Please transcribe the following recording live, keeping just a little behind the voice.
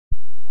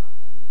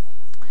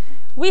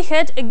we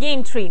had a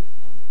game tree.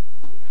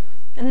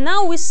 And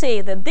now we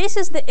say that this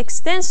is the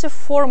extensive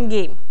form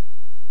game.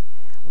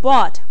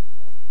 But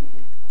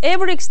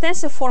every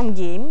extensive form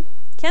game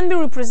can be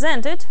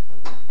represented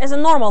as a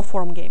normal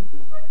form game.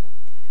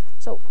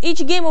 So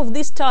each game of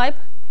this type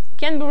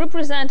can be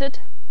represented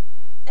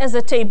as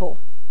a table.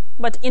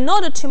 But in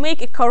order to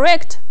make a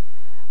correct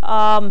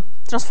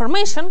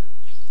transformation,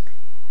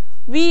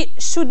 we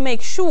should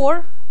make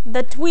sure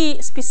that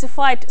we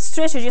specified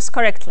strategies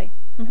correctly.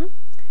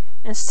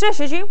 And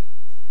strategy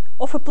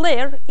of a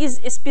player is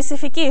a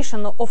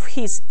specification of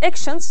his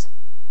actions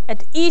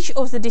at each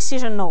of the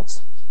decision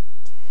nodes.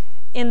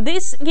 In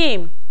this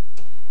game,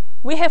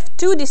 we have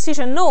 2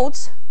 decision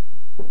nodes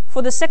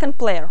for the second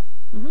player.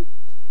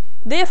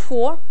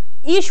 Therefore,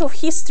 each of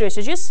his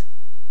strategies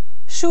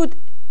should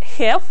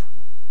have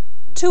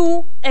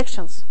 2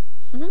 actions.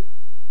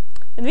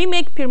 And we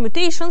make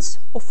permutations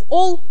of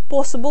all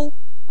possible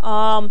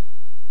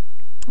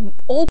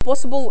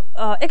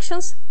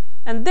actions.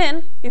 And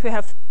then, if we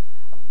have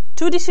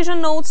 2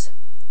 decision nodes,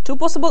 2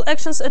 possible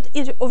actions at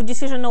each of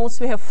decision nodes,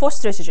 we have 4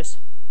 strategies.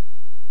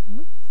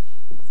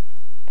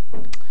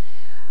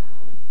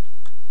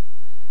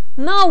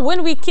 Now,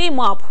 when we came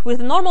up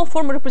with normal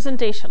form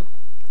representation,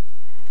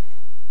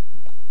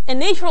 a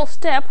natural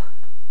step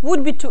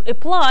would be to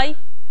apply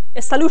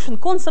a solution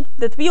concept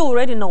that we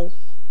already know.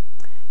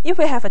 If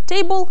we have a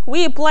table,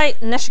 we apply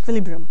Nash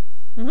equilibrium.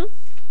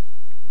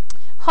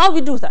 How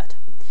we do that?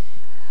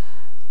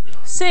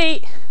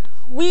 Say,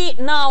 we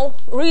now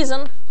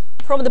reason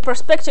from the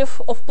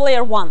perspective of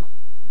player 1.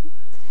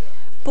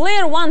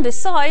 Player 1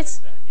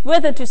 decides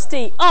whether to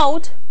stay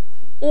out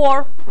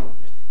or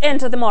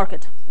enter the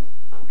market.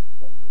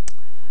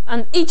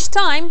 And each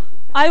time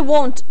I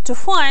want to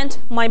find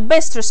my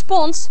best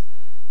response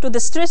to the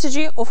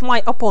strategy of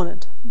my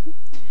opponent.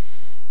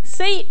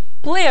 Say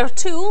player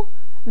 2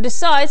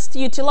 decides to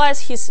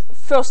utilize his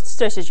first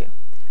strategy.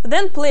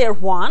 Then player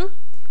 1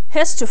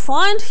 has to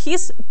find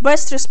his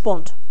best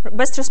response.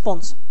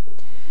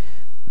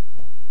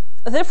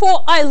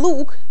 Therefore, I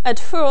look at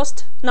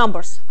first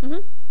numbers,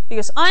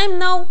 because I am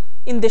now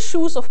in the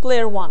shoes of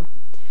player 1.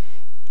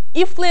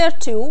 If player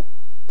 2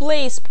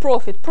 plays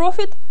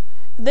profit,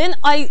 then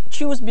I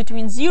choose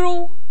between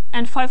 0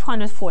 and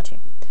 540.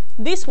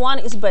 This one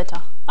is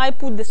better. I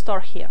put the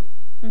star here.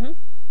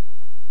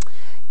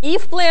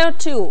 If player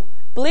 2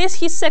 plays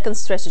his second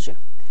strategy,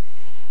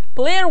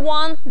 player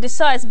 1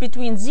 decides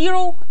between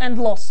 0 and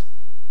loss.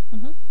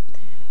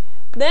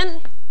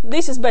 Then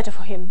this is better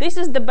for him. This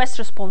is the best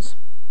response.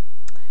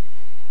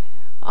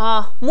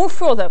 Move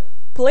further.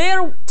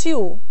 Player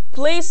 2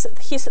 plays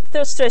his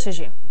third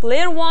strategy.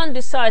 Player 1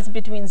 decides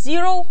between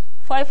 0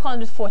 and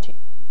 540.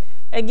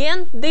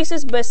 Again, this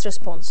is best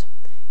response.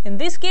 In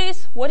this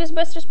case, what is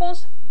best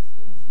response?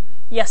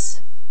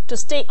 Yes, to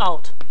stay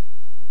out.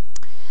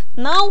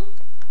 Now,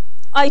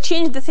 I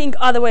change the thing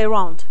other way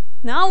around.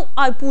 Now,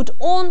 I put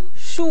on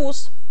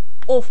shoes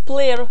of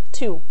player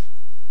 2.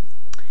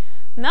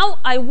 Now,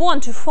 I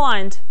want to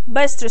find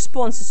best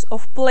responses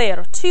of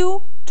player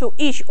 2 to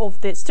each of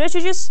the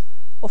strategies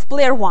of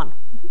player 1.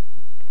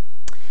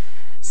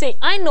 Say,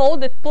 I know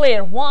that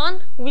player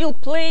 1 will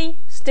play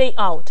stay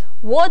out.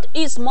 What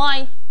is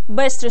my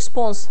best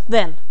response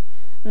then?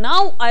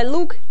 Now I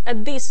look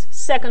at these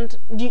second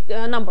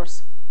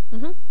numbers.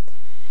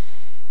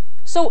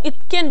 So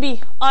it can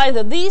be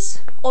either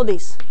this or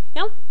this.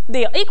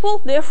 They are equal,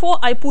 therefore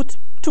I put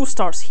 2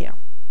 stars here.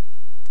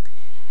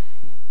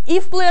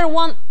 If player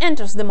 1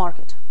 enters the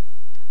market,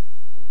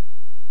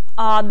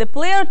 the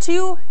player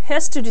 2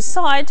 has to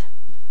decide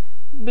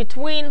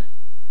between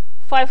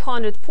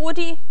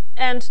 540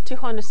 and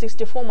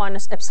 264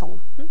 minus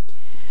epsilon.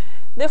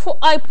 Therefore,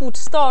 I put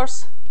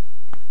stars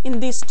in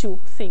these 2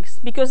 things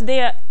because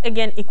they are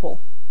again equal.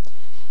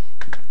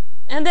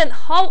 And then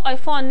how I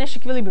find Nash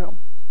equilibrium?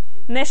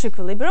 Nash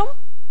equilibrium,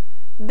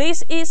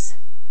 this is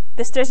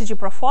the strategy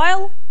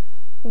profile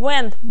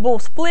when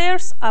both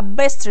players are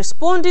best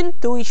responding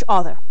to each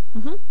other.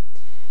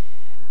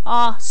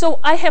 So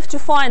I have to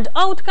find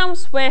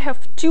outcomes where I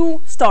have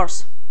 2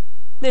 stars.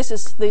 This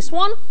is this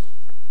one,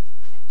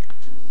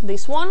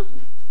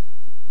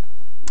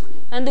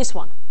 and this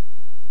one.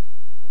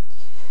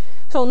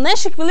 So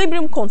Nash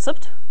equilibrium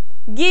concept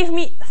gave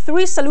me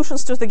 3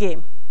 solutions to the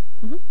game.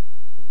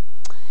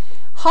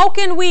 How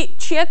can we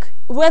check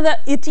whether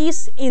it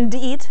is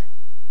indeed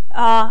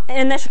a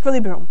Nash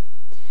equilibrium?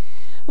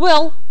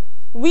 Well,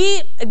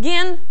 we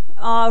again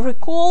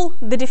recall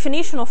the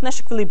definition of Nash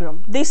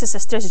equilibrium. This is a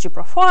strategy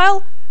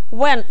profile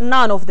when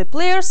none of the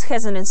players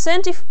has an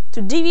incentive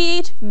to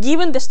deviate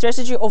given the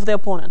strategy of the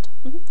opponent.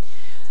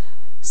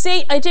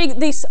 Say I take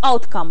this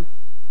outcome.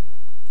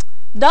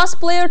 Does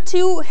player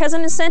 2 has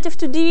an incentive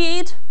to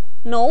deviate?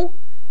 No.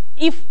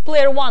 If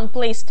player 1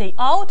 plays stay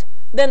out,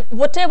 then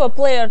whatever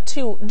player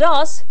 2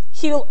 does,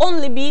 he will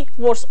only be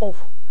worse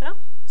off.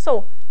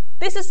 So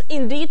this is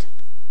indeed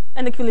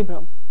an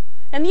equilibrium.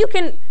 And you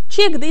can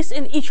check this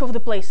in each of the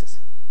places.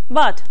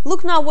 But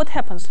look now what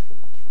happens.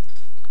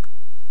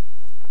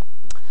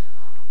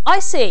 I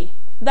say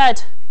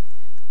that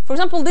for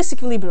example, this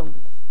equilibrium.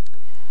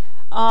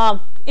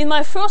 In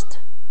my first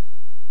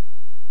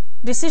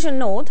decision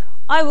node,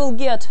 I will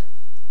get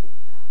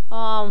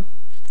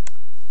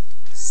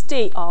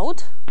stay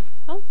out.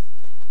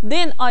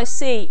 Then I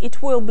say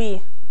it will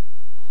be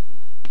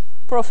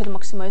profit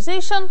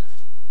maximization,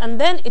 and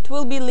then it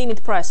will be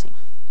limit pricing.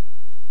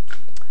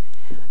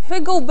 If I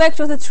go back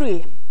to the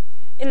tree,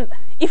 and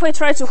if I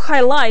try to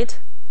highlight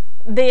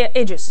their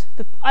edges,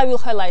 that I will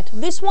highlight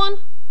this one,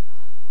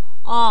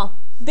 and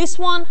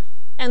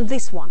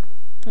this one.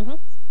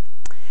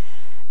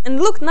 And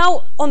look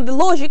now on the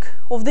logic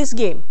of this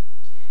game.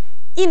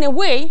 In a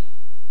way,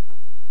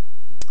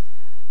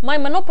 my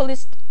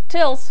monopolist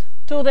tells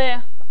to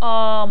the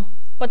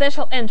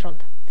potential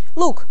entrant,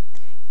 look,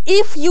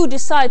 if you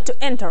decide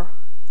to enter,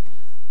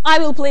 I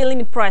will play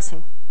limit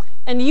pricing,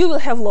 and you will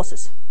have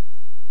losses.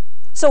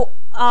 So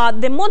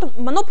the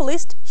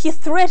monopolist, he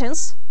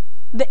threatens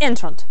the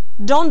entrant.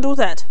 Don't do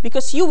that,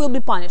 because you will be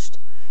punished.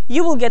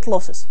 You will get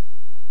losses.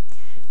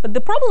 But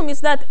the problem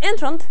is that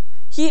entrant,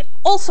 he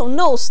also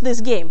knows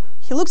this game.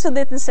 He looks at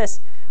it and says,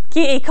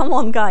 okay, come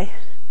on, guy.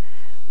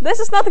 This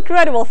is not a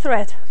credible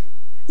threat.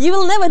 You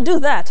will never do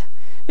that,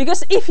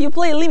 because if you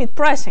play limit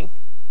pricing,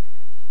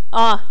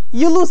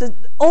 you lose it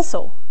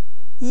also.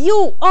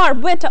 You are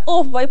better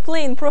off by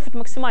playing profit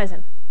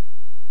maximizing.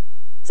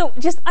 So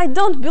just, I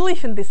don't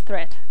believe in this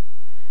threat.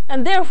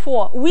 And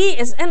therefore, we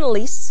as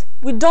analysts,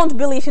 we don't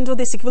believe into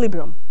this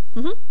equilibrium.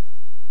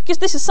 Because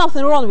this is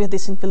something wrong with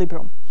this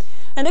equilibrium.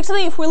 And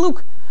actually, if we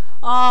look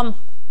at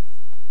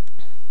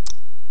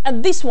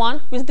this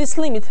one with this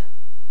limit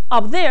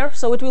up there,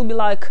 so it will be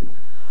like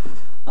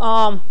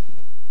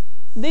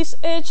this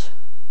edge,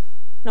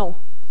 no,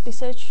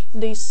 this edge,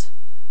 this,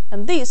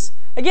 and this.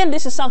 Again,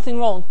 this is something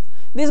wrong.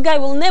 This guy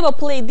will never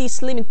play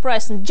this limit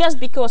pricing just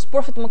because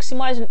profit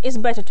maximizing is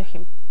better to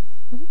him.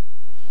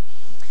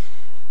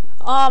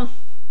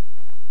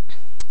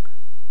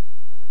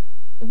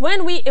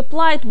 When we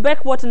applied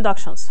backward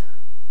inductions,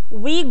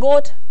 we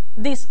got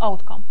this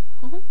outcome.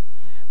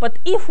 But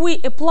if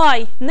we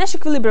apply Nash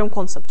equilibrium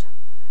concept,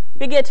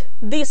 we get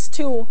these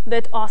two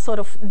that are sort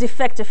of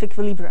defective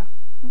equilibria.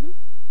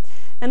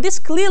 And this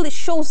clearly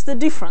shows the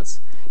difference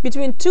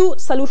between two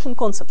solution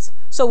concepts.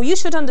 So you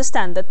should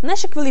understand that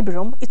Nash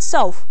equilibrium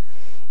itself,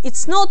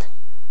 it's not,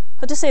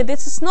 how to say,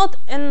 this is not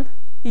an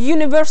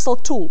universal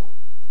tool.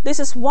 This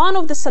is one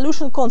of the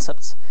solution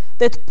concepts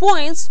that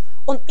points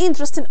on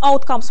interesting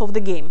outcomes of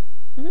the game.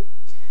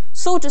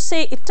 So to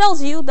say, it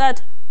tells you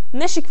that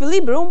Nash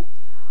equilibrium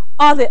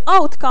are the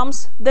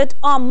outcomes that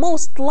are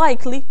most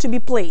likely to be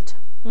played.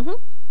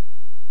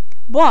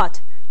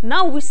 But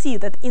now we see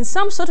that in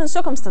some certain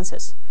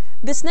circumstances,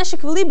 this Nash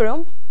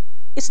equilibrium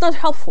is not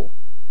helpful.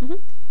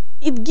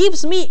 It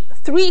gives me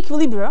 3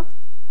 equilibria,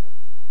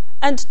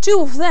 and 2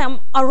 of them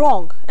are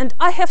wrong, and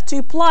I have to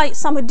apply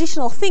some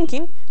additional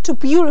thinking to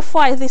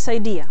purify this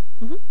idea.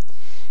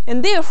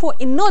 And therefore,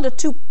 in order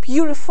to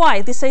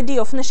purify this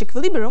idea of Nash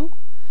equilibrium,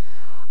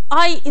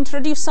 I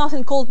introduce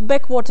something called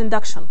backward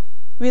induction.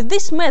 With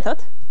this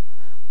method,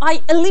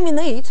 I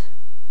eliminate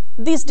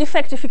these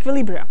defective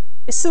equilibria.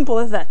 As simple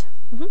as that.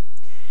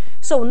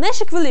 So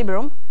Nash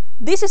equilibrium,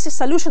 this is a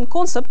solution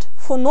concept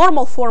for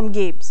normal form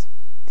games.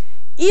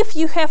 If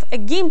you have a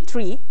game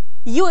tree,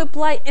 you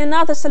apply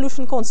another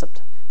solution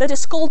concept that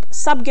is called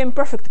subgame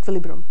perfect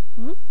equilibrium.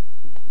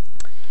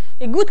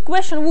 A good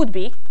question would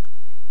be,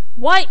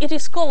 why it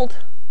is called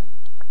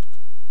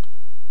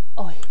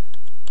a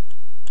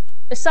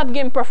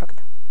subgame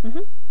perfect?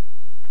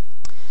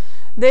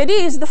 The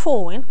idea is the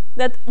following,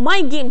 that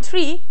my game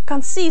tree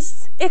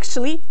consists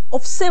actually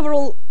of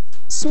several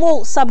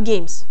small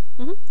subgames.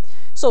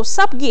 So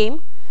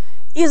subgame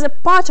is a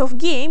part of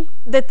game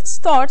that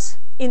starts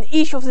in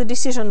each of the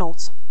decision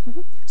nodes.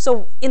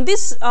 So in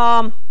this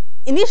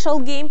initial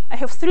game, I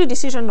have 3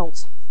 decision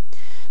nodes.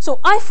 So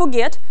I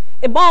forget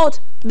about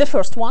the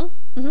first one.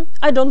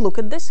 I don't look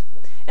at this.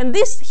 And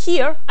this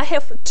here, I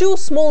have 2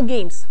 small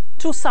games,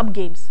 2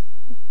 subgames.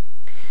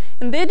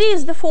 And the idea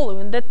is the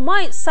following, that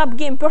my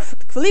subgame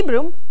perfect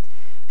equilibrium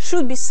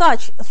should be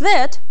such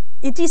that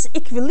it is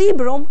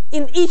equilibrium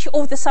in each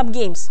of the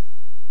subgames.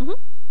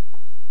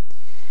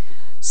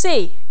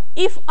 Say,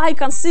 if I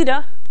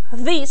consider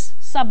this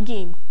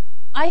subgame,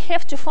 I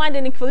have to find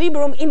an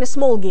equilibrium in a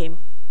small game.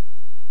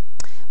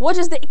 What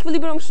is the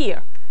equilibrium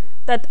here?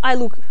 That I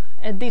look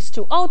at these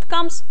 2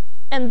 outcomes,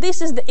 and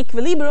this is the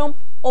equilibrium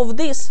of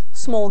this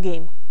small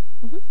game.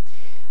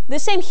 The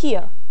same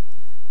here.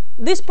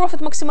 This profit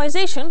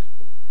maximization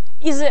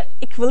is an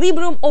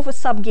equilibrium of a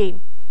subgame.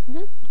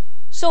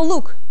 So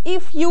look,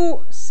 if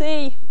you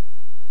say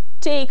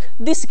take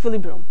this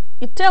equilibrium,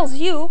 it tells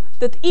you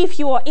that if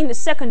you are in the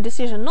second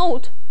decision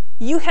node,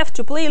 you have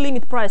to play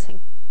limit pricing.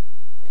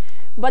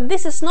 But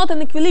this is not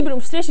an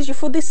equilibrium strategy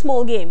for this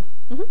small game.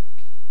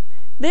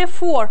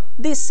 Therefore,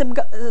 this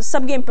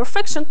subgame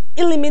perfection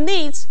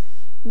eliminates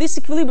this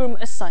equilibrium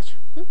as such.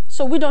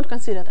 So we don't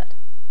consider that.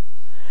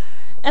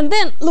 And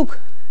then look,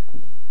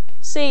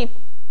 say,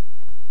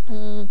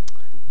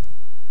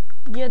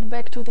 get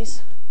back to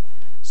this.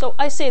 So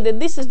I say that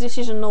this is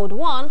decision node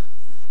 1,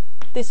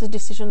 This is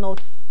decision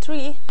node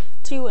 3,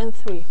 2, and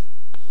 3.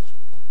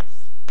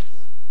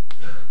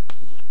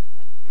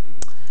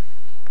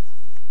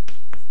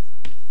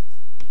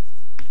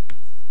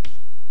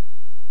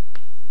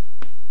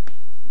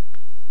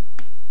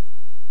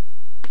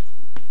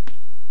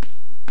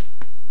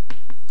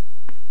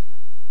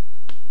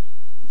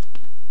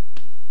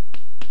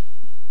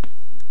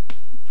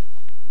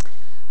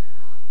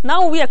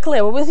 Now we are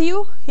clever with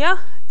you, yeah,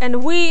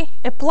 and we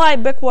apply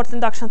backward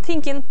induction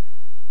thinking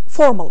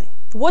formally.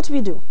 What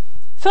we do?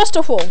 First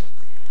of all,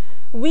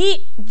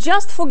 we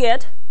just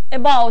forget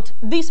about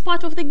this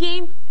part of the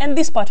game and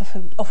this part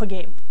of a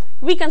game.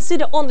 We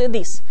consider only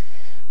this.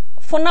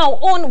 For now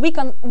on,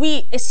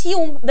 we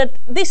assume that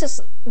this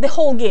is the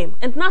whole game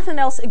and nothing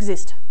else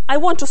exists. I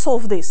want to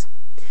solve this.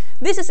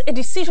 This is a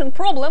decision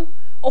problem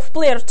of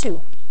player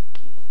 2.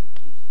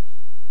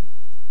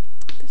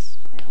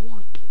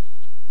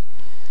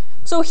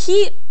 So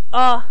he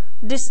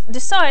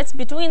decides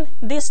between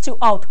these two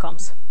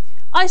outcomes.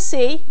 I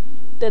say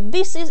that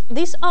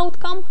this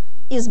outcome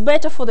is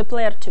better for the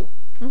player 2.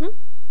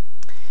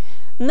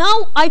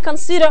 Now I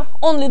consider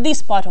only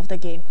this part of the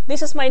game.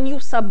 This is my new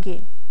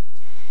subgame.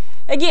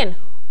 Again,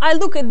 I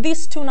look at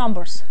these two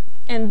numbers,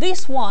 and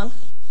this one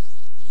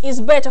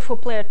is better for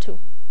player 2.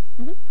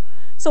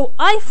 So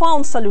I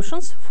found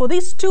solutions for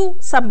these two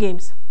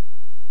subgames.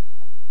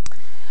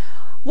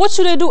 What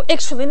should I do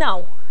actually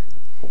now?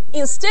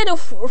 Instead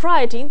of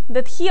writing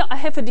that here I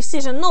have a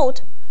decision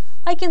node,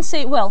 I can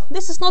say, well,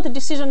 this is not a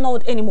decision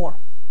node anymore.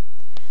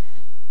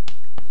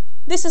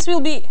 This will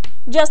be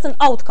just an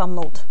outcome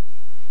node.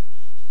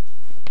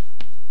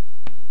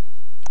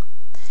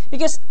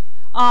 Because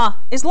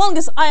as long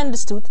as I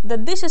understood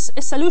that this is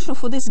a solution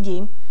for this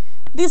game,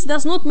 this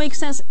does not make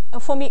sense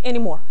for me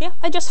anymore. Yeah,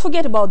 I just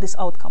forget about this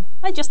outcome.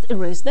 I just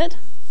erase that,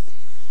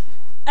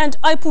 and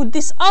I put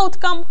this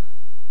outcome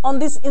on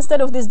this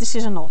instead of this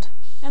decision node.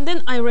 And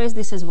then I erase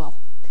this as well.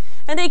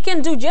 And I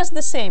can do just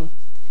the same.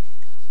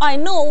 I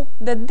know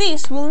that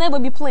this will never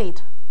be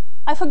played.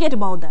 I forget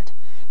about that.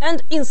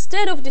 And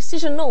instead of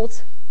decision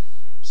nodes,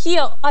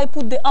 here I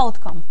put the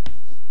outcome.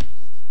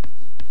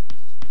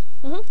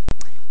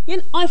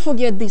 And I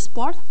forget this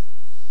part.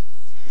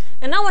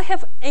 And now I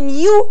have a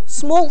new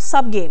small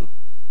subgame.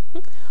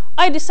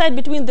 I decide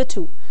between the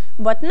two.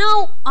 But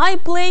now I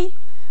play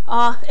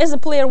as a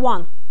player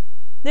 1.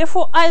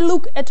 Therefore, I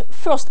look at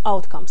first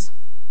outcomes.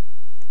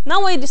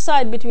 Now I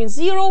decide between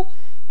 0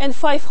 and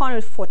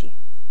 540.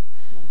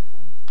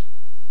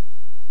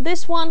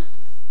 This one,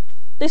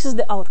 this is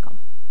the outcome.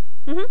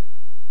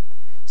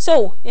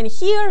 So, in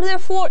here,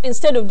 therefore,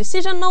 instead of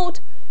decision node,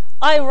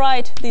 I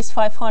write this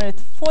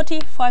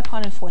 540,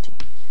 540.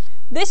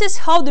 This is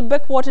how the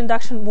backward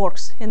induction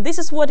works, and this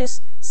is what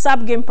is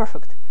subgame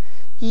perfect.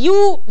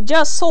 You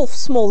just solve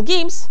small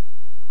games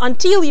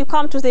until you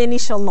come to the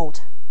initial node,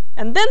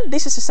 and then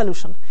this is a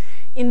solution.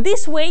 In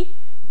this way,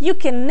 you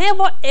can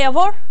never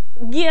ever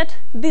get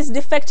this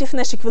defective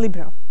Nash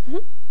equilibrium.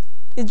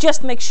 It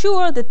just makes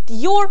sure that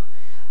your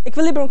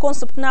equilibrium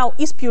concept now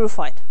is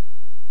purified.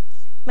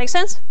 Make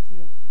sense?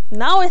 Yes.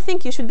 Now I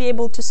think you should be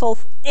able to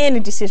solve any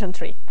decision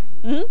tree.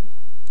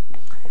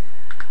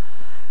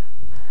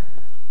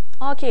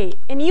 Okay,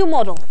 a new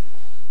model.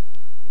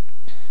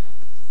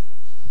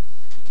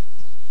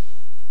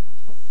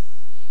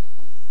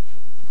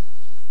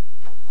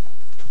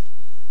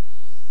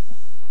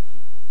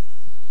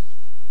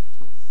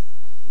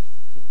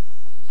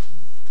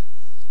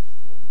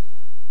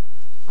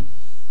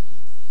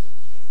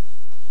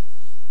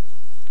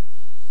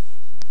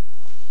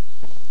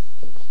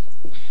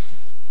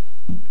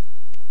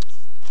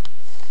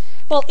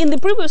 Well, in the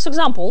previous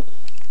example,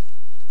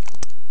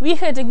 we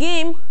had a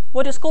game,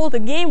 what is called a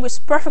game with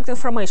perfect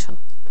information.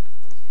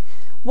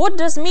 What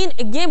does mean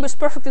a game with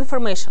perfect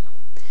information?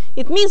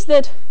 It means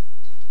that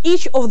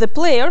each of the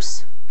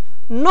players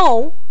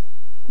know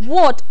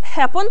what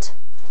happened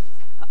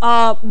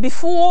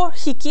before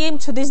he came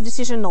to this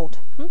decision node.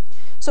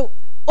 So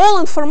all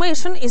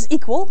information is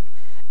equal,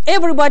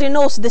 everybody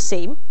knows the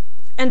same,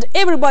 and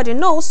everybody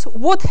knows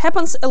what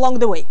happens along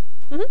the way.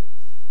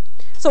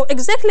 So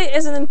exactly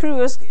as in the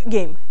previous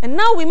game. And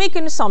now we make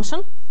an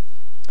assumption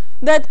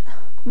that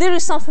there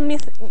is something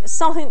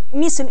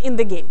missing in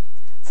the game.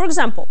 For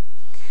example,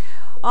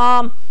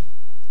 I'm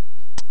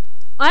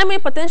a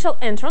potential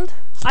entrant.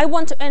 I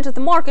want to enter the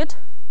market.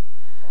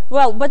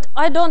 Well, but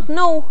I don't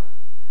know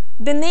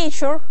the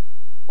nature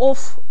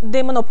of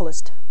the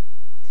monopolist.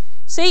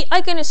 Say I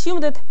can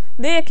assume that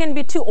there can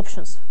be two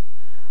options.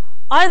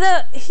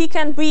 Either he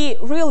can be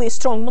really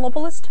strong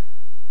monopolist,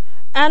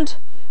 and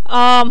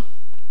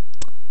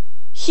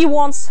he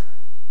wants,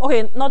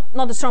 okay, not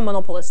a strong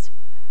monopolist,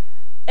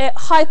 a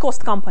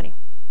high-cost company.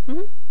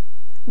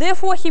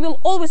 Therefore, he will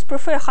always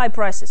prefer high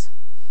prices.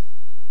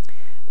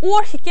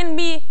 Or he can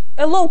be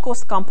a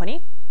low-cost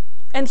company,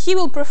 and he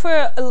will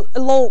prefer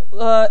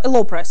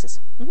low prices.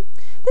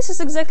 This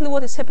is exactly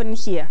what is happening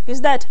here.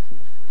 Is that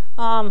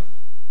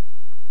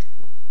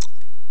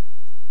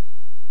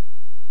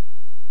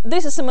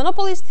this is a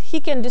monopolist, he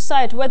can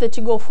decide whether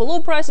to go for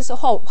low prices or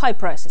high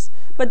prices.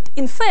 But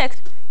in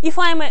fact, if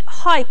I'm a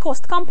high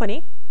cost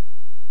company,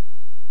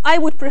 I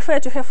would prefer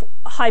to have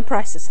high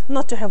prices,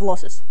 not to have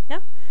losses, yeah?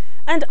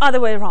 And other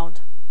way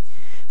around.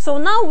 So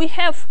now we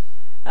have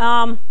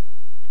a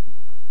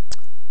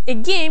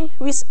game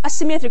with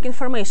asymmetric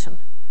information.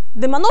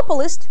 The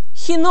monopolist,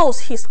 he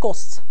knows his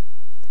costs.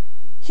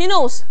 He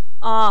knows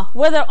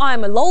whether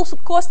I'm a low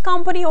cost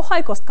company or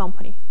high cost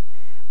company.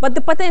 But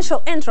the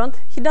potential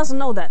entrant, he doesn't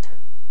know that.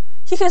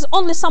 He has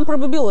only some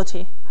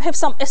probability. I have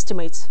some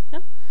estimates. Yeah?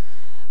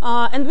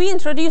 And we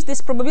introduce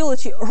this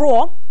probability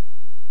rho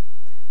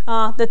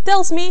that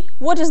tells me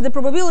what is the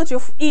probability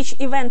of each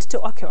event to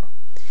occur.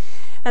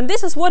 And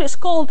this is what is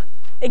called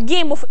a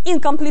game of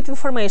incomplete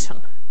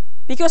information.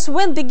 Because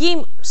when the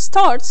game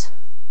starts,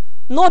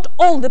 not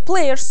all the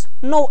players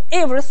know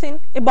everything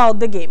about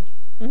the game.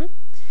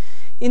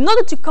 In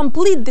order to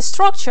complete the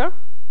structure,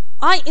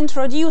 I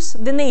introduce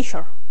the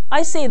nature.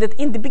 I say that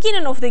in the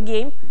beginning of the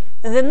game,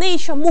 the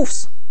nature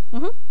moves.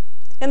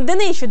 And the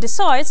nature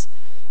decides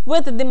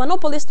whether the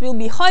monopolist will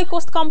be a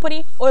high-cost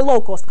company or a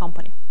low-cost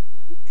company.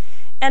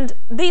 And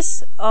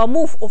this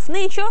move of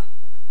nature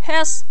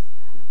has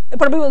a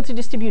probability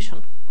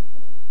distribution.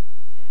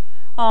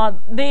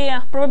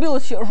 The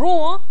probability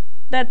rho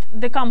that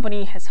the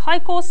company has high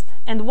cost,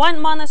 and 1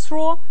 minus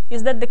rho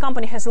is that the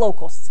company has low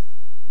costs.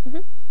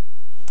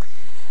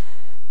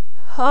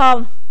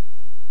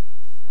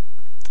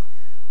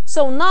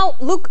 So now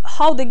look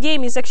how the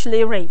game is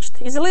actually arranged.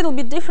 It's a little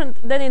bit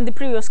different than in the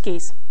previous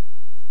case.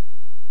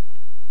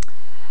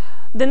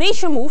 The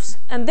nature moves,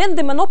 and then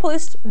the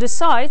monopolist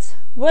decides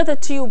whether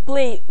to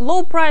play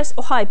low price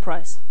or high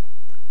price.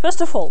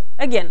 First of all,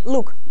 again,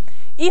 look,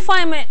 if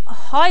I'm a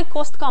high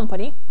cost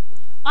company,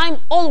 I'm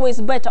always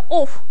better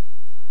off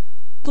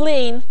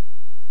playing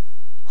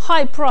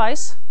high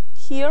price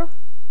here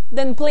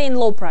than playing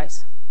low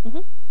price.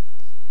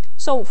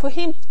 So for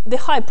him, the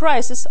high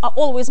prices are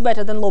always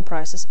better than low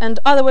prices, and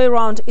other way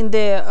around in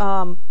the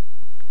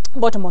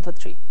bottom of the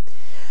tree.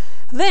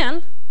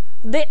 Then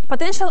the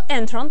potential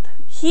entrant,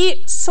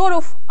 he sort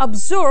of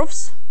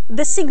observes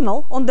the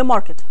signal on the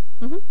market,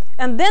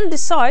 and then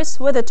decides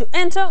whether to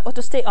enter or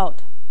to stay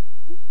out.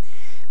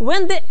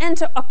 When the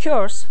enter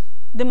occurs,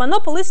 the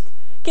monopolist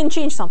can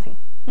change something.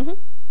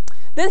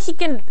 Then he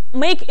can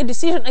make a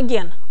decision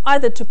again,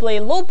 either to play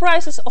low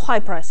prices or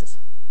high prices.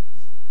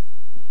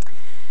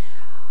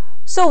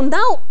 So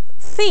now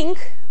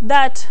think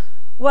that,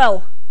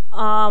 well,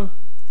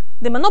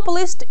 the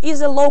monopolist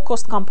is a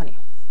low-cost company.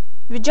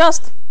 We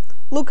just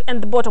look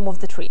at the bottom of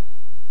the tree.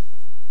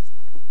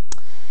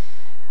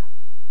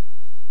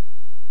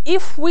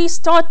 If we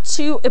start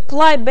to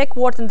apply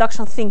backward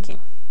induction thinking,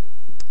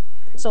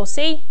 so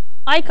say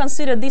I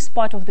consider this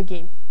part of the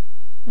game.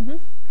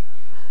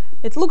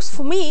 It looks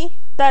for me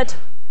that,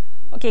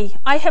 okay,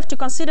 I have to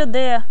consider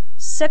the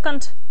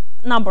second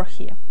number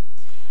here.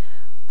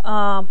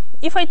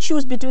 If I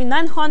choose between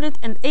 900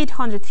 and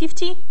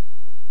 850,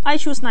 I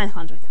choose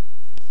 900.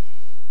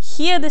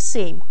 Here the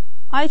same.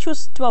 I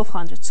choose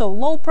 1200. So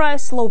low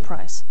price, low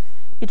price.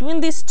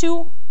 Between these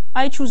two,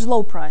 I choose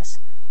low price.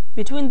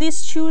 Between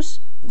these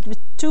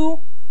two,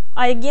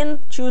 I again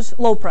choose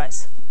low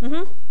price.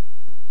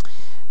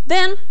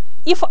 Then,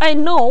 if I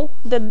know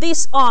that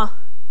these are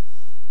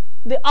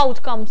the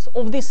outcomes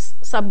of these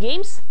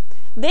subgames,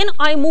 then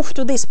I move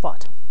to this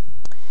part.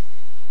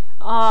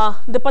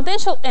 The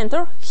potential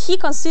enter, he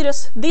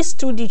considers these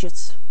two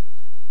digits.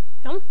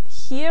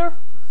 Here,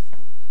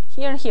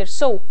 here, and here.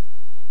 So,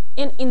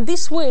 in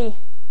this way,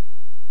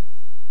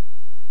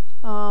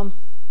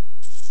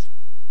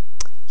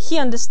 he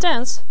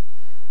understands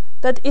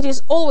that it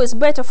is always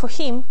better for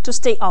him to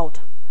stay out.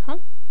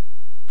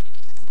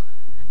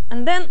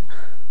 And then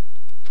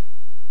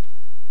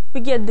we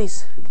get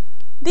this.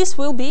 This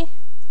will be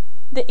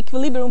the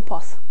equilibrium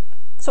path.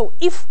 So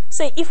if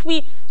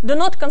we do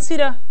not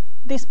consider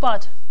this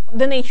part,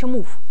 the nature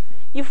move,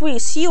 if we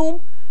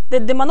assume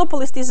that the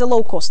monopolist is a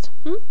low cost,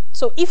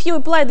 so if you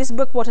apply this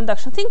backward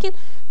induction thinking,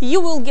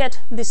 you will get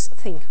this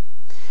thing.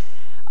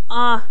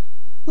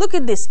 Look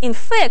at this. In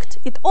fact,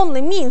 it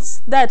only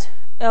means that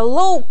a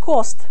low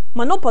cost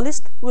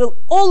monopolist will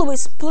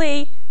always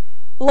play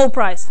low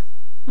price.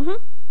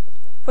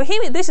 For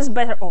him, this is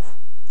better off.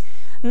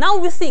 Now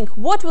we think,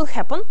 what will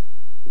happen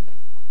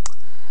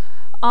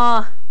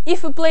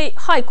if we play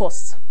high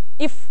costs?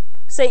 If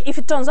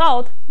it turns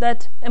out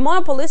that a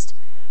monopolist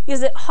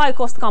is a high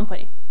cost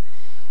company.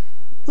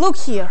 Look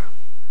here.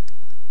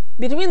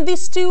 Between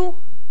these two,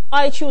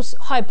 I choose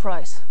high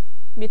price.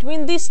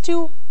 Between these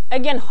two,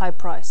 again high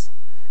price.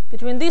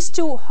 Between these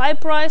two, high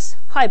price,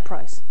 high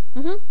price.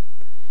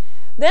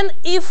 Then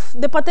if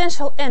the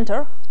potential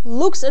enter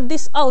looks at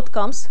these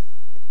outcomes,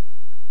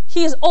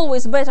 he is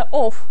always better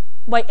off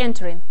by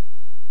entering.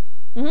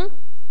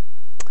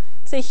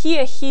 Say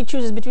here he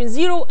chooses between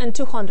 0 and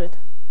 200.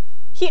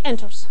 He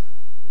enters.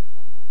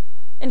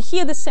 And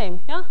here the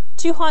same,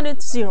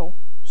 200, 0.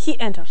 He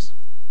enters.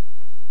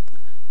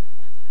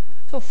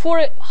 So for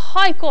a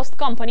high cost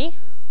company,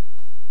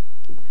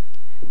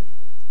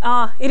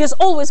 it is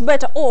always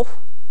better off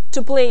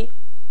to play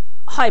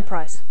high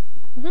price.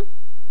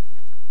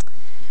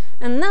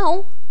 And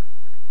now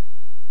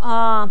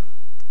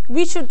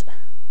we should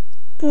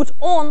put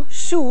on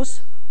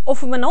shoes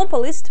of a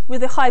monopolist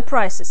with the high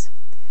prices.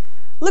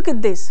 Look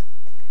at this.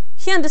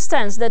 He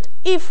understands that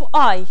if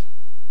I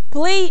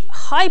play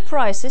high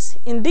prices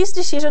in this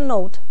decision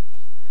node,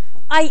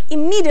 I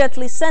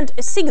immediately send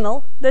a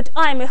signal that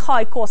I am a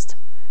high cost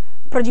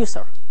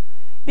producer.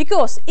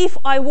 Because if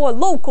I were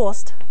low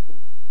cost,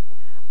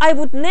 I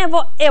would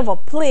never ever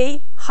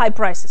play high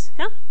prices.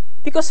 Yeah?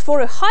 Because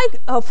for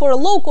a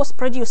low cost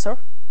producer,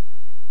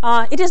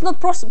 it is not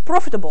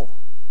profitable.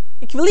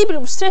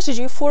 Equilibrium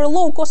strategy for a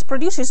low cost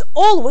producer is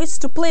always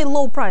to play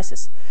low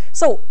prices.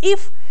 So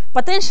if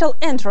potential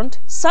entrant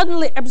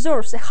suddenly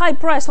observes a high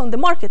price on the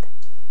market,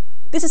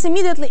 this is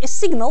immediately a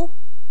signal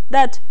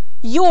that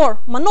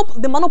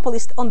the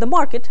monopolist on the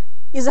market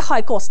is a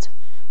high cost.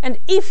 And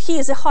if he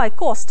is a high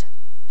cost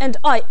and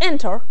I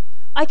enter,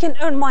 I can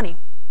earn money.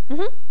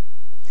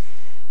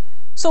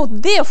 So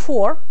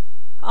therefore,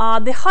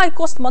 the high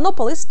cost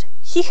monopolist,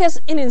 he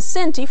has an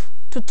incentive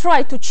to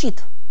try to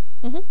cheat.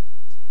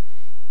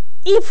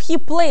 If he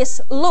plays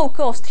low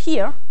cost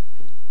here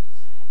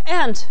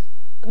and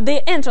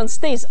the entrant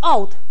stays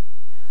out,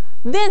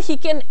 then he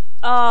can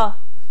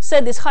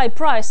set this high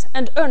price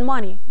and earn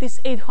money, this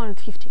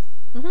 850.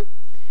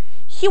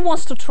 He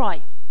wants to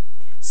try.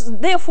 So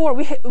therefore,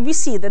 we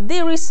see that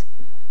there is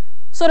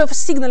sort of a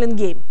signaling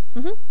game.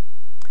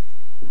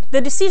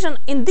 The decision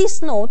in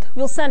this node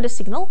will send a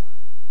signal,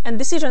 and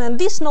decision in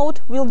this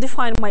node will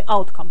define my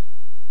outcome.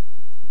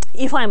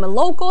 If I'm a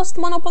low-cost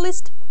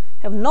monopolist,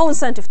 I have no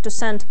incentive to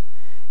send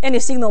any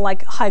signal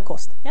like high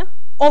cost. Yeah,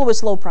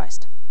 always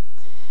low-priced.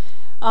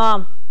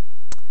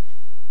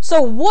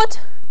 So what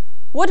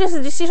is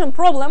the decision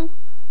problem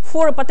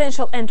for a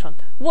potential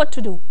entrant? What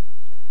to do?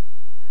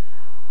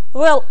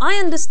 Well, I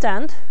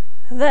understand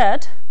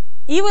that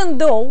even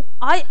though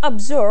I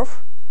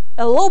observe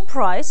a low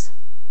price,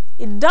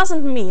 it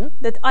doesn't mean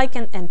that I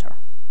can enter.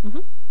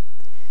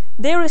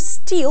 There is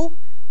still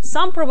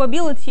some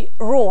probability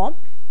rho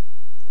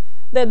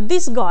that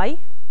this guy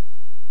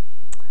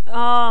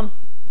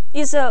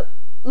is a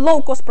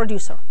low-cost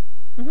producer.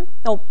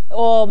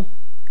 Or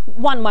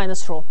 1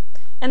 minus rho.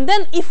 And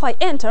then if I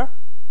enter,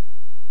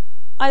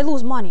 I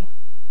lose money.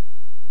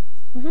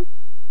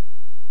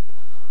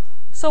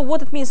 So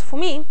what it means for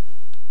me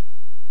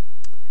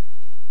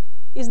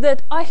is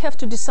that I have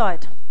to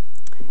decide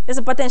as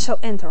a potential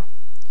enter.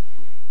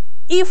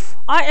 If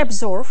I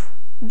observe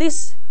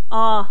this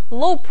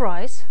low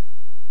price,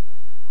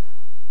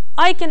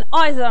 I can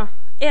either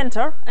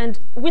enter and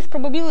with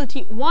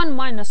probability 1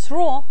 minus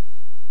rho,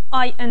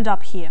 I end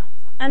up here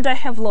and I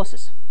have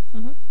losses.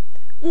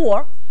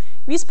 Or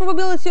with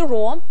probability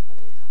rho,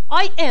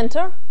 I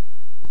enter,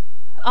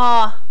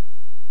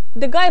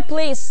 the guy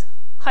plays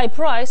high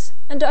price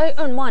and I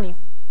earn money.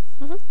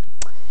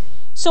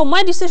 So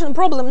my decision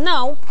problem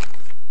now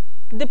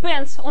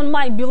depends on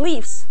my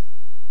beliefs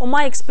or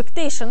my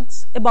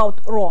expectations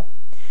about rho.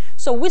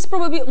 So with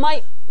probability,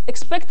 my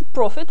expected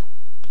profit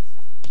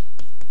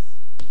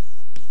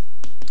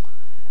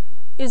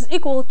is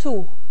equal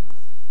to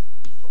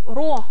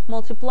rho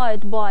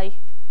multiplied by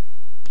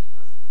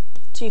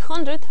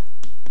T100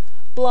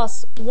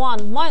 plus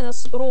 1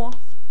 minus rho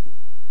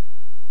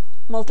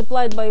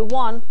multiplied by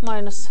 1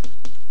 minus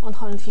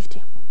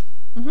 150.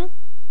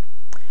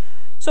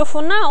 So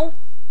for now,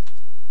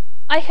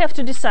 I have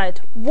to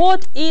decide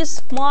what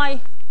is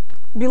my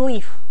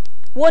belief,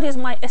 what is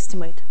my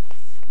estimate.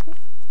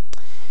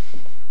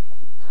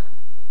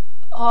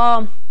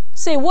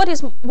 Say what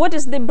is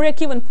the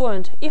break-even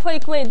point. If I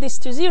equate this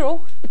to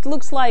 0, it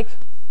looks like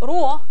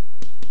rho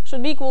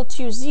should be equal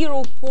to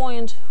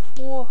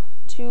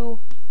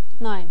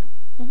 0.429.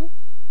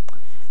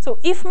 So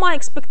if my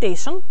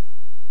expectation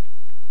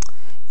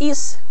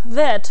is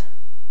that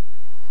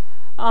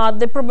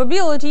the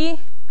probability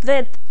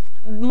that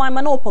my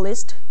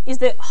monopolist is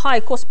the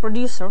high cost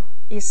producer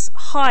is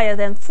higher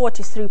than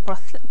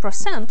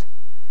 43%,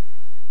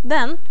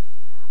 then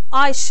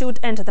I should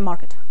enter the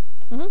market.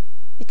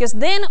 Because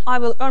then I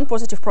will earn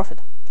positive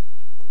profit.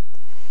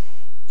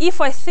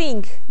 If I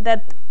think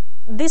that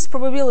this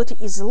probability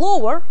is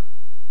lower,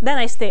 then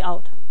I stay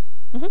out.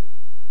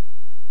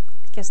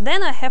 Because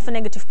then I have a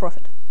negative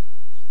profit.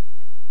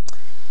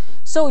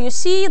 So you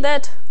see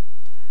that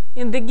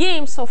in the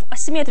games of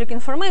asymmetric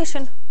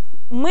information,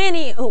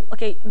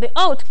 the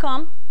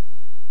outcome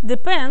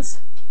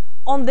depends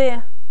on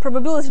the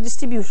probability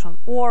distribution,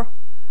 or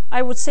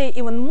I would say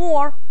even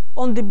more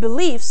on the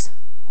beliefs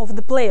of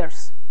the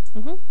players.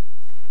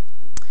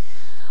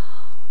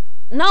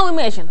 Now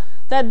imagine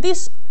that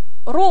this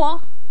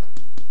rho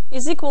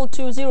is equal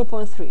to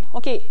 0.3.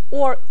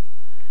 Or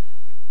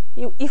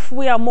if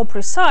we are more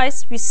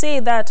precise, we say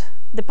that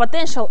the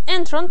potential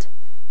entrant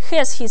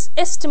has his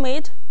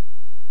estimate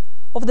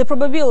of the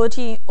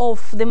probability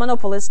of the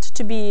monopolist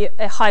to be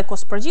a high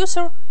cost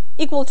producer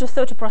equal to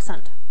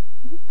 30%.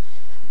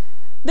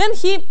 Then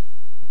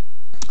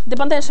the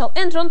potential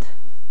entrant,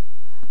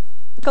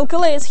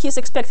 calculates his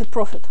expected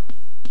profit.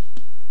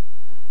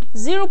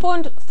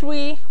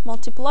 0.3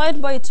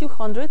 multiplied by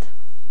 200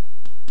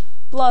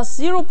 plus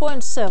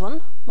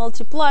 0.7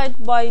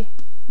 multiplied by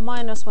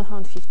minus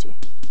 150.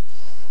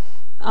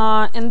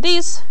 And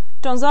this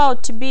turns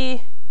out to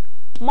be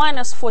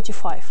minus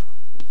 45.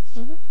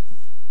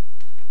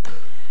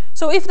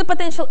 So if the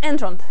potential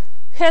entrant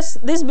has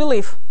this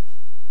belief,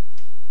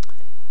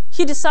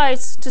 he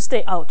decides to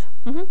stay out.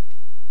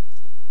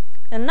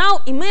 And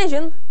now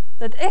imagine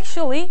that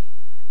actually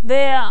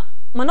the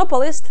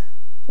monopolist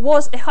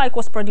was a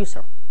high-cost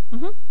producer.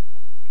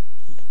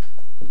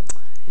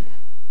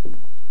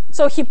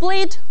 So he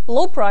played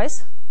low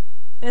price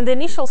in the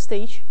initial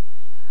stage,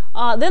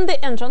 then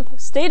the entrant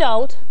stayed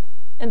out,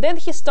 and then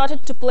he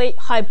started to play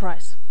high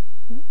price.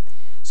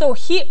 So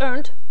he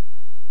earned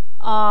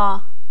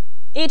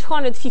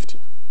 850.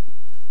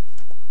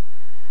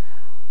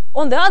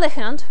 On the other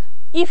hand,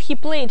 if he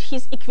played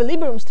his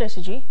equilibrium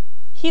strategy,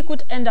 he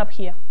could end up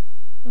here.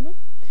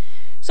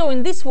 So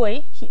in this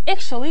way, he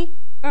actually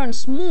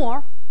earns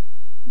more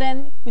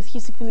than with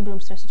his equilibrium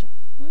strategy.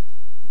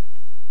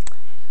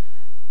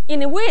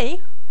 In a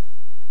way,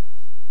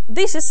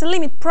 this is a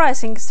limit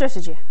pricing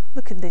strategy.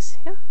 Look at this.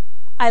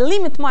 I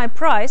limit my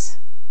price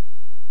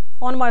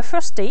on my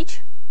first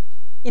stage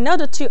in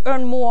order to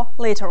earn more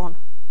later on.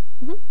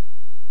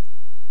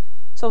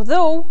 So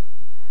though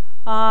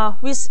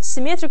with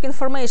symmetric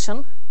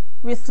information,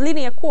 with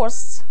linear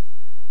costs,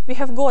 we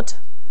have got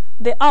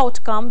the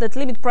outcome that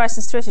limit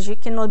pricing strategy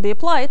cannot be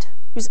applied,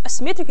 with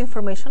asymmetric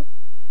information,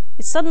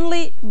 it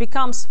suddenly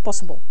becomes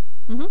possible.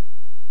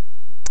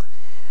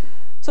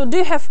 So do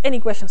you have any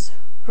questions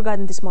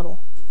regarding this model?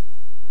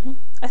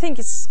 I think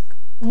it's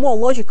more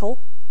logical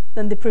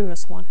than the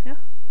previous one.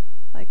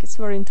 Like it's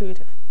very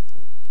intuitive.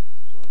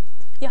 Sorry.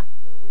 Yeah.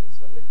 When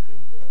selecting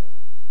the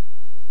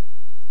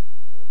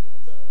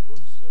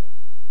routes,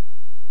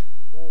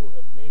 who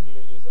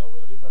mainly is our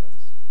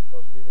reference?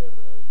 Because we were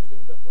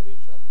using the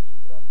potential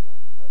entrant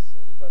as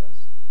a reference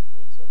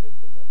when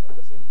selecting, at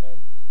the same time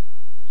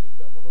using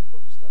the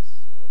monopolist as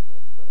our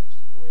reference.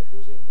 You were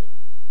using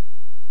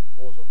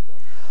both of them.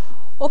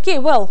 Okay,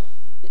 well,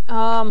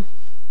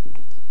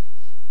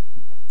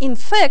 in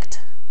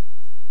fact,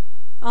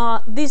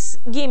 this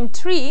game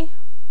tree,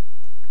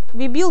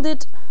 we build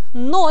it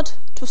not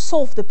to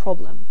solve the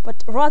problem,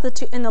 but rather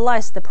to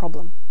analyze the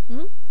problem.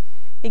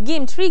 A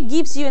game tree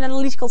gives you an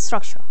analytical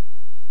structure.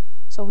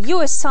 So you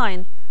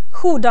assign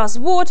who does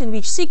what, in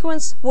which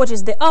sequence, what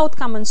is the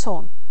outcome, and so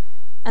on.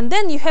 And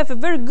then you have a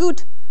very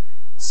good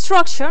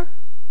structure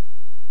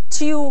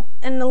to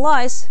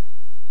analyze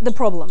the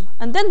problem.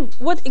 And then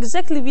what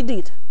exactly we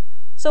did.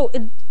 So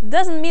it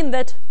doesn't mean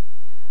that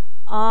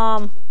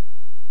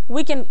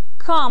we can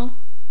come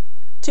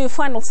to a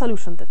final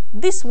solution, that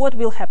this is what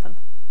will happen.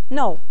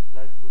 No.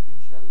 Like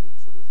potential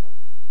solutions?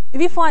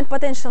 We find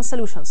potential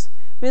solutions.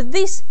 With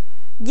this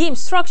game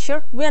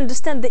structure, we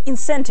understand the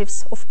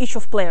incentives of each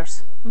of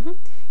players.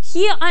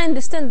 Here I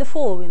understand the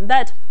following,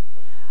 that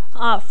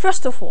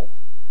first of all,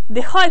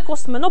 the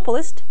high-cost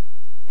monopolist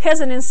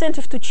has an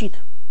incentive to cheat.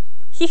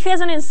 He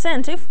has an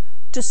incentive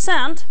to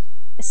send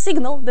a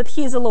signal that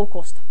he is a low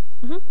cost,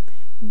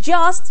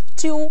 just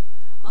to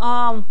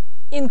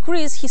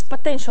increase his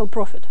potential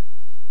profit,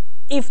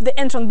 if the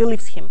entrant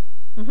believes him.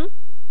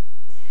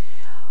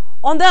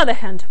 On the other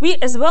hand, we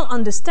as well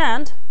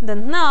understand that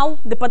now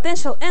the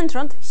potential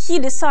entrant, he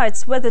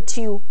decides whether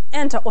to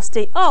enter or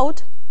stay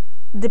out,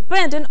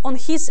 depending on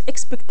his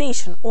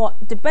expectation or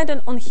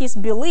depending on his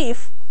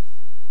belief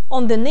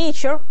on the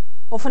nature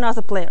of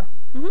another player.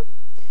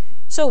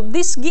 So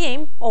this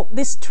game, or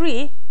this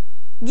tree,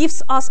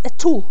 gives us a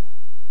tool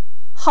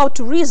how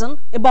to reason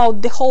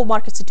about the whole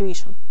market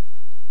situation.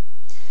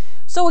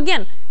 So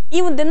again,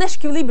 even the Nash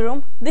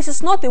equilibrium, this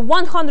is not a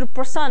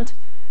 100%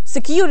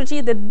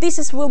 security that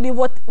this will be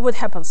what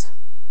happens.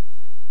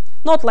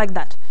 Not like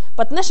that.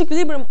 But Nash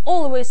equilibrium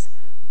always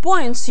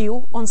points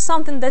you on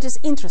something that is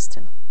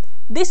interesting.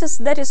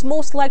 That is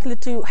most likely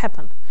to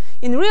happen.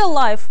 In real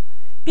life,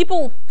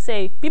 people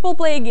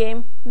play a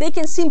game, they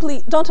can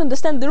simply don't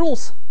understand the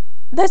rules.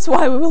 That's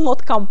why we will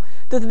not come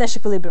to the Nash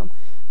equilibrium.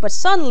 But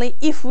suddenly,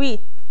 if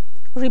we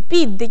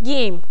repeat the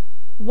game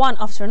one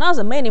after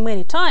another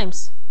many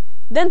times,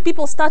 then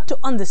people start to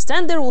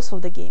understand the rules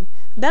of the game.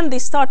 Then they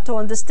start to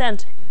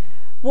understand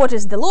what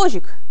is the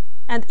logic,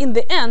 and in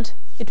the end,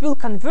 it will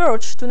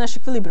converge to Nash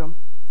equilibrium.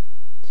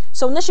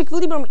 So Nash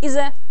equilibrium is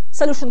a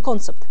solution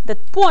concept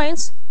that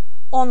points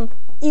on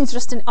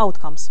interesting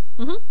outcomes.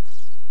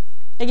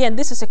 Again,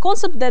 this is a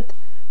concept that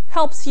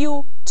helps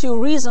you to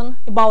reason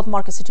about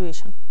market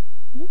situation.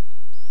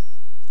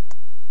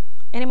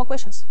 Any more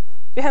questions?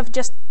 We have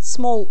just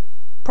small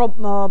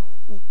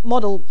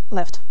model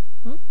left.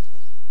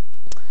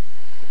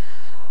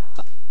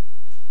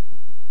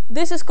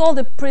 This is called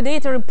the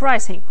predatory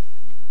pricing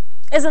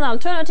as an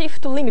alternative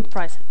to limit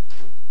pricing.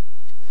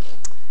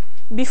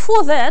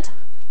 Before that,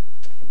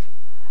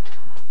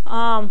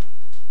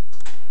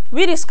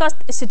 we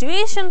discussed a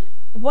situation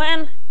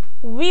when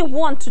we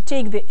want to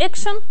take the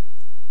action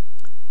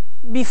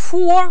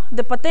before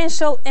the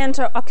potential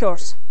enter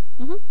occurs.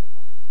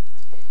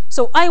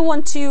 So I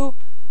want to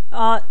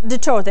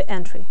deter the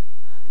entry.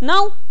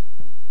 Now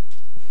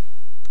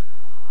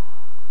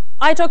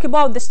I talk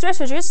about the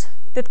strategies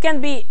that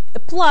can be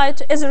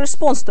applied as a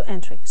response to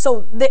entry.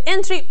 So the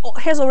entry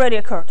has already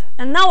occurred,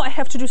 and now I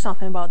have to do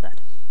something about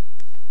that.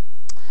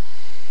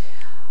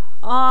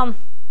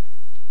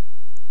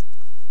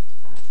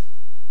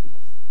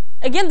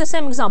 Again, the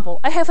same example.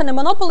 I have a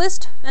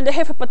monopolist and I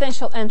have a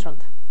potential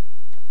entrant.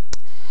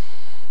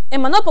 A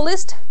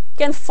monopolist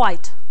can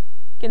fight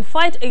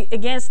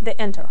against the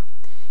enter.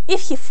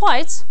 If he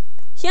fights,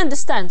 he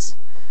understands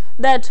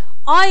that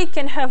I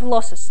can have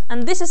losses,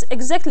 and this is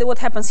exactly what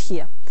happens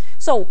here.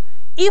 So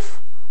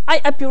if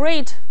I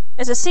operate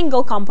as a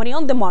single company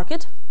on the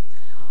market,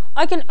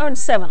 I can earn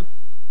 7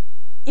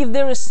 if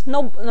there is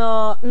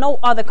no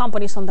other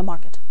companies on the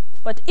market.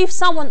 But if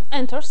someone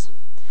enters,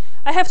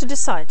 I have to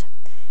decide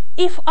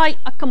if I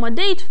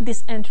accommodate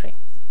this entry,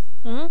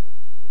 then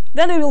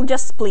we will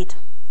just split.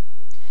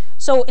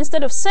 So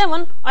instead of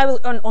 7, I will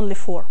earn only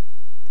 4.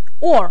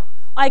 Or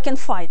I can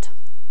fight,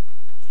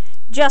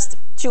 just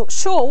to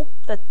show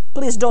that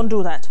please don't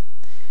do that.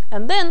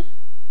 And then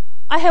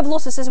I have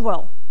losses as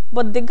well,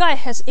 but the guy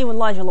has even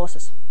larger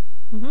losses.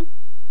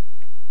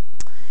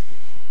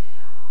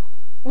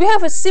 We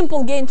have a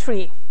simple game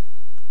tree.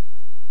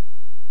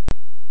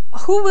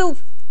 Who will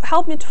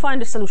help me to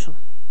find a solution?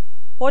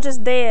 What is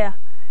the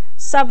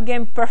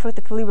sub-game perfect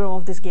equilibrium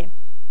of this game?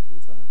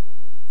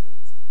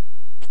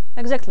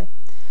 Exactly.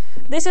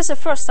 This is a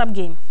first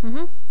sub-game.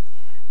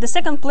 The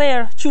second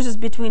player chooses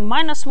between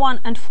 -1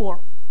 and 4.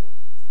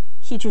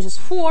 He chooses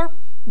 4.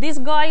 This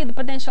guy, the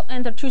potential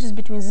enter, chooses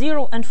between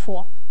 0 and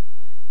 4.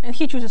 And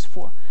he chooses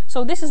 4.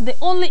 So this is the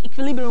only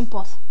equilibrium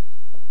path.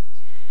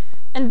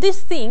 And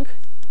this thing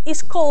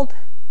is called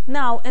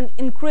now an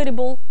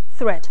incredible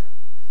threat.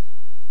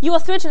 You are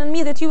threatening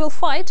me that you will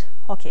fight?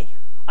 Okay,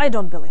 I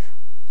don't believe.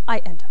 I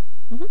enter.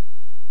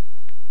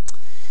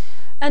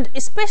 And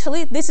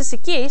especially this is a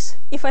case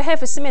if I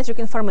have asymmetric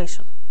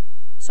information.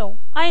 So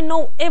I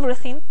know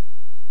everything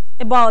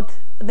about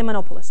the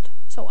monopolist.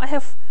 So I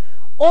have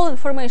all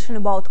information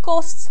about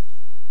costs.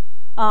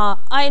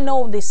 I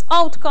know these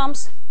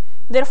outcomes.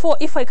 Therefore,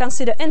 if I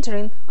consider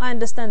entering, I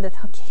understand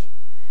that, okay,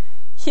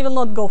 he will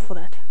not go for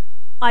that.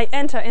 I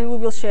enter and we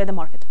will share the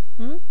market.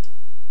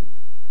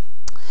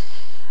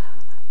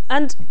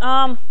 And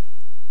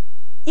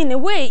in a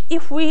way,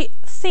 if we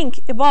think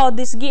about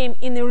this game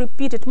in a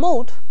repeated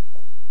mode,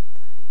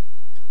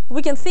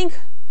 we can think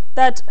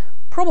that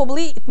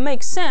probably it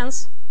makes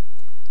sense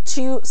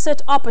to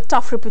set up a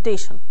tough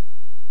reputation.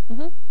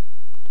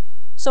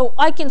 So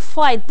I can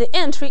fight the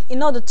entry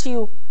in order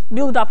to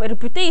build up a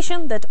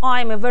reputation that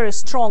I'm a very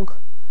strong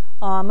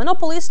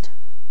monopolist,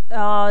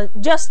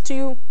 just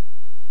to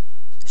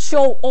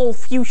show all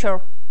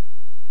future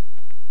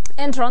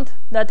entrant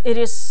that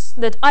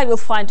I will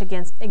fight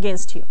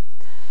against you.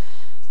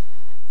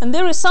 And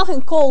there is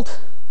something called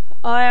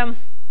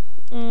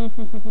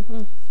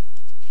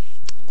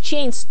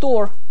chain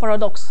store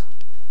paradox.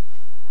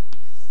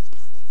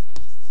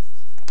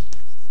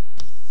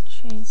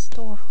 Chain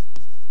store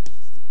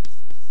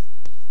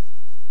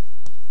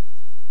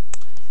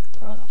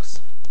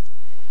paradox.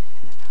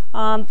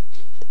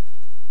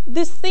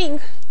 This thing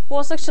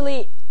was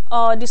actually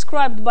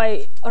described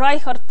by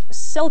Richard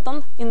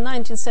Selton in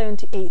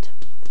 1978.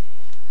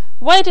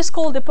 Why it is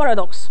called a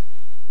paradox?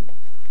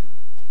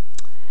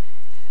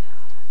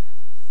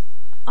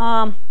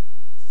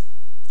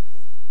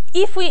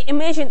 If we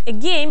imagine a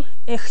game,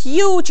 a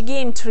huge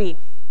game tree,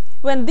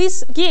 when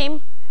this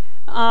game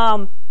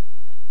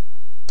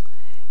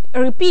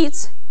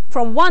repeats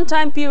from one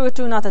time period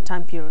to another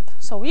time period.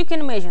 So you can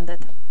imagine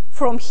that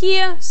from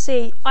here,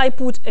 say I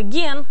put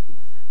again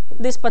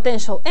this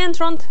potential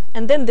entrant,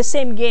 and then the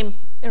same game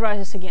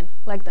arises again,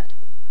 like that.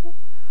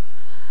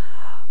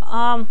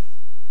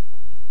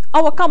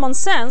 Our common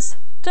sense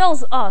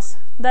tells us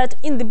that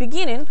in the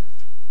beginning,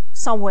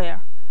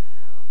 somewhere,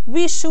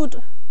 we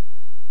should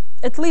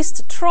at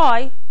least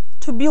try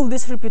to build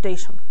this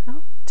reputation,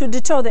 to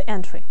deter the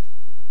entry.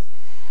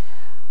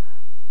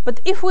 But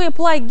if we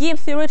apply game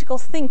theoretical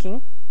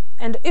thinking,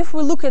 and if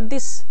we look at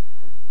this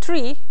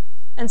tree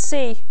and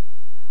say,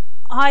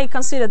 I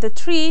consider the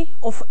tree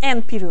of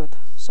n period,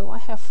 so I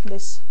have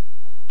this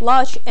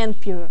large n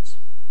periods.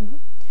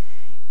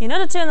 In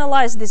order to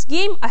analyze this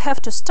game, I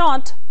have to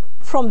start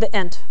from the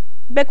end,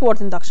 backward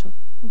induction.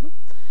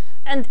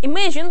 And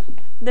imagine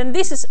then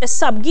this is a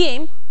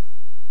sub-game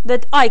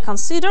that I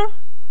consider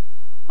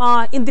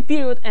in the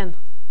period n.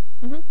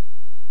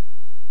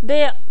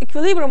 The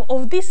equilibrium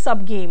of this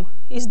sub-game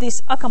is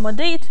this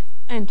accommodate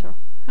enter.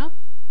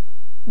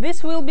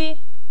 This will be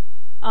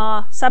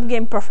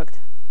sub-game perfect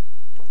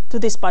to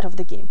this part of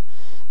the game.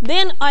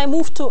 Then I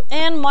move to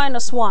n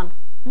minus 1.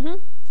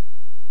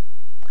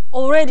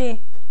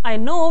 Already I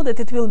know that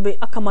it will be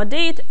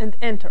accommodate and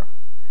enter.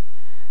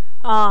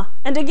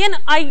 And again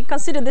I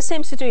consider the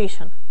same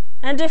situation,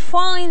 and I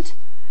find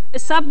a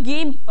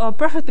sub-game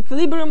perfect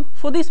equilibrium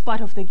for this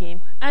part of the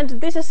game,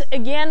 and this is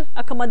again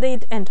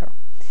accommodate enter.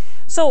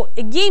 So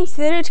a game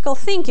theoretical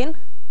thinking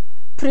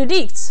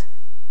predicts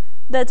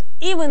that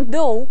even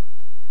though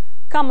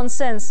common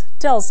sense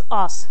tells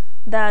us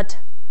that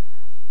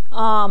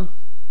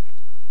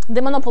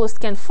the monopolist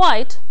can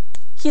fight,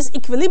 his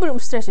equilibrium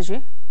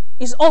strategy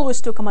is always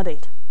to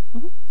accommodate.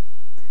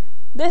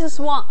 This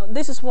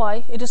is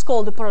why it is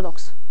called a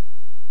paradox.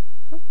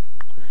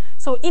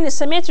 So in a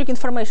symmetric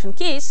information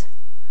case,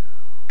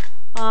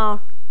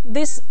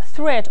 this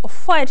threat of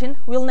fighting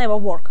will never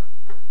work.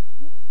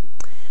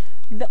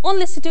 The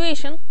only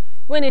situation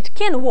when it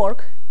can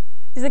work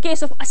is the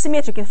case of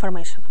asymmetric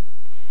information.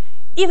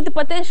 If the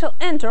potential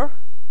enter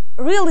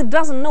really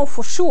doesn't know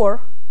for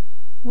sure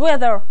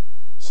whether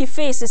he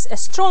faces a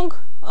strong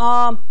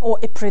or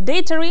a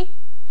predatory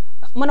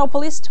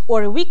monopolist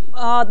or a weak,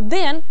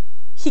 then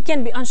he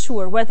can be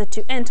unsure whether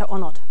to enter or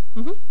not.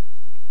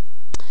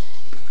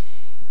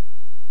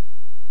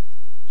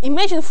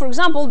 Imagine, for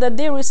example, that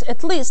there is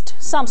at least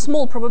some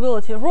small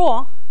probability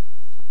rho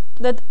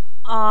that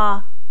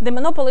the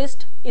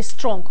monopolist is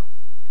strong.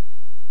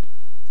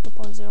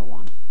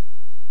 0.01.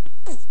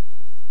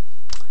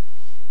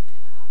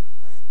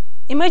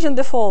 Imagine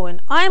the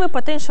following. I am a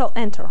potential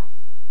enter,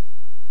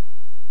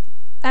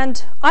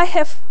 and I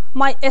have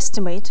my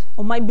estimate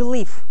or my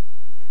belief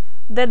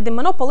that the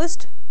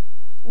monopolist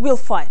will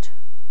fight,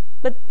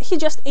 but he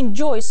just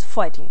enjoys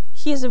fighting.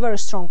 He is a very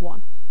strong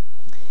one.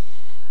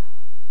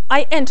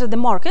 I enter the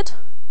market,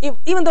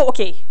 even though,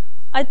 okay,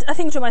 I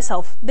think to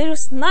myself, there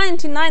is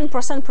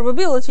 99%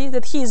 probability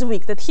that he is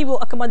weak, that he will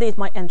accommodate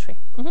my entry,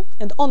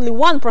 and only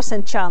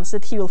 1% chance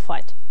that he will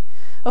fight.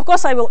 Of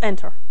course, I will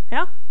enter,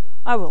 yeah?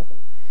 I will.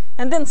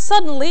 And then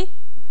suddenly,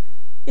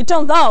 it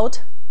turned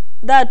out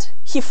that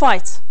he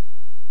fights,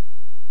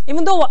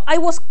 even though I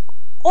was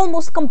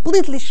almost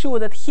completely sure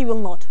that he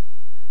will not,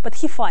 but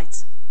he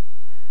fights.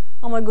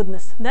 Oh my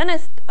goodness. Then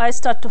I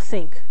start to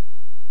think.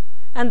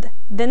 And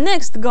the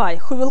next guy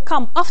who will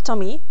come after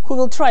me, who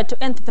will try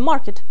to enter the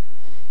market,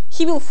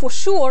 he will for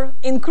sure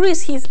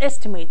increase his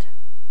estimate.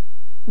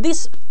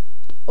 This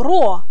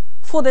rho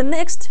for the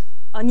next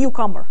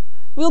newcomer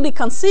will be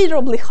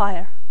considerably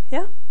higher.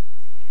 Yeah?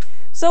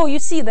 So you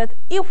see that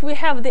if we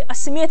have the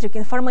asymmetric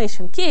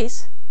information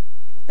case,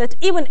 that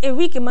even a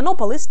weak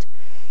monopolist,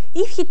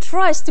 if he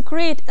tries to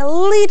create a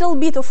little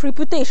bit of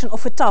reputation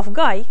of a tough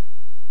guy,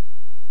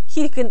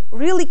 he can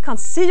really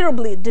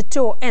considerably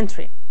deter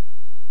entry.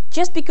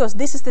 Just because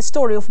this is the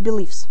story of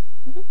beliefs.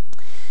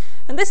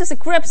 And this is a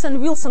Krebs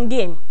and Wilson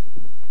game.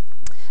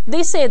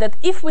 They say that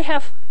if we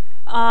have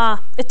a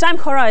time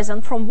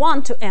horizon from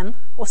 1 to n,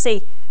 or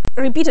say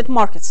repeated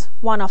markets,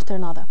 one after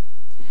another,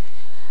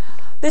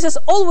 this is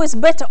always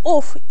better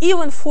off,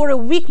 even for a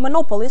weak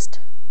monopolist,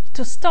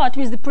 to start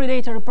with the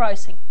predatory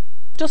pricing,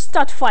 to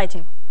start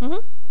fighting,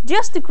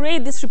 just to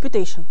create this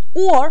reputation,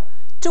 or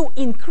to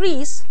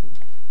increase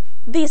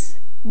these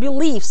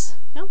beliefs.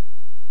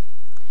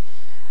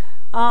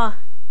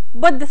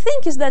 But the thing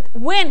is that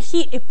when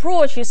he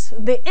approaches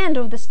the end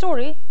of the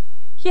story,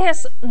 he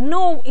has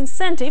no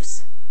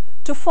incentives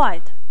to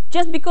fight,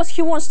 just because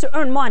he wants to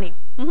earn money.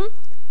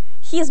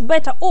 He is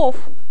better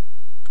off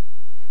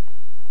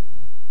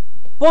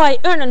by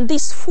earning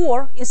this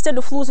 4 instead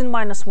of losing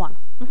 -1.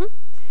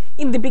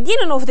 In the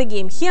beginning of the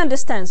game, he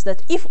understands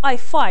that if I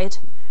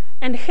fight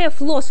and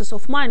have losses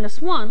of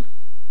 -1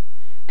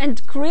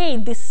 and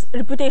create this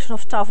reputation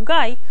of tough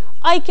guy,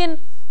 I can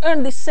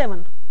earn this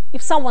 7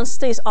 if someone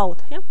stays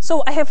out. Yeah?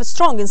 So I have a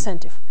strong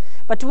incentive.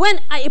 But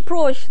when I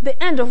approach the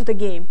end of the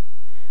game,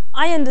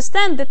 I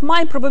understand that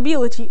my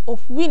probability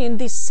of winning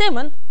this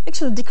 7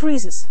 actually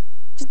decreases,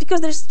 just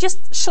because there's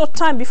just short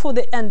time before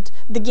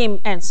the game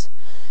ends.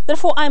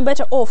 Therefore, I'm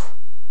better off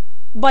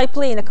by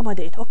playing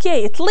accommodate.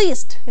 Okay, at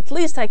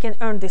least I can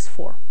earn this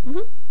 4.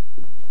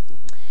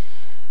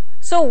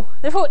 So,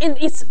 therefore, in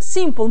its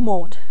simple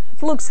mode,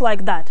 it looks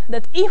like that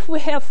if we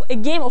have a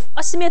game of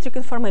asymmetric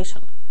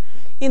information,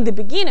 in the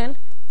beginning,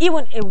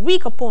 even a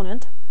weak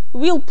opponent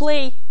will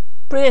play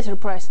predatory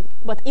pricing,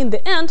 but in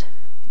the end,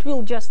 it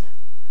will just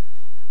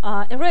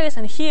erase,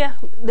 and here,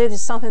 this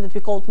is something that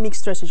we call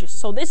mixed strategies.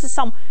 So this is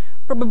some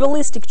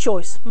probabilistic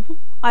choice,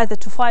 either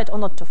to fight or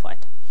not to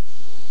fight.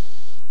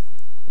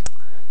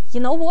 You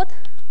know what?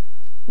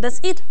 That's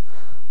it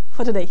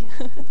for today.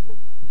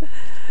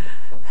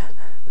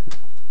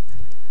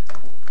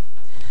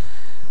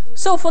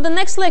 So for the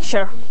next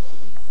lecture,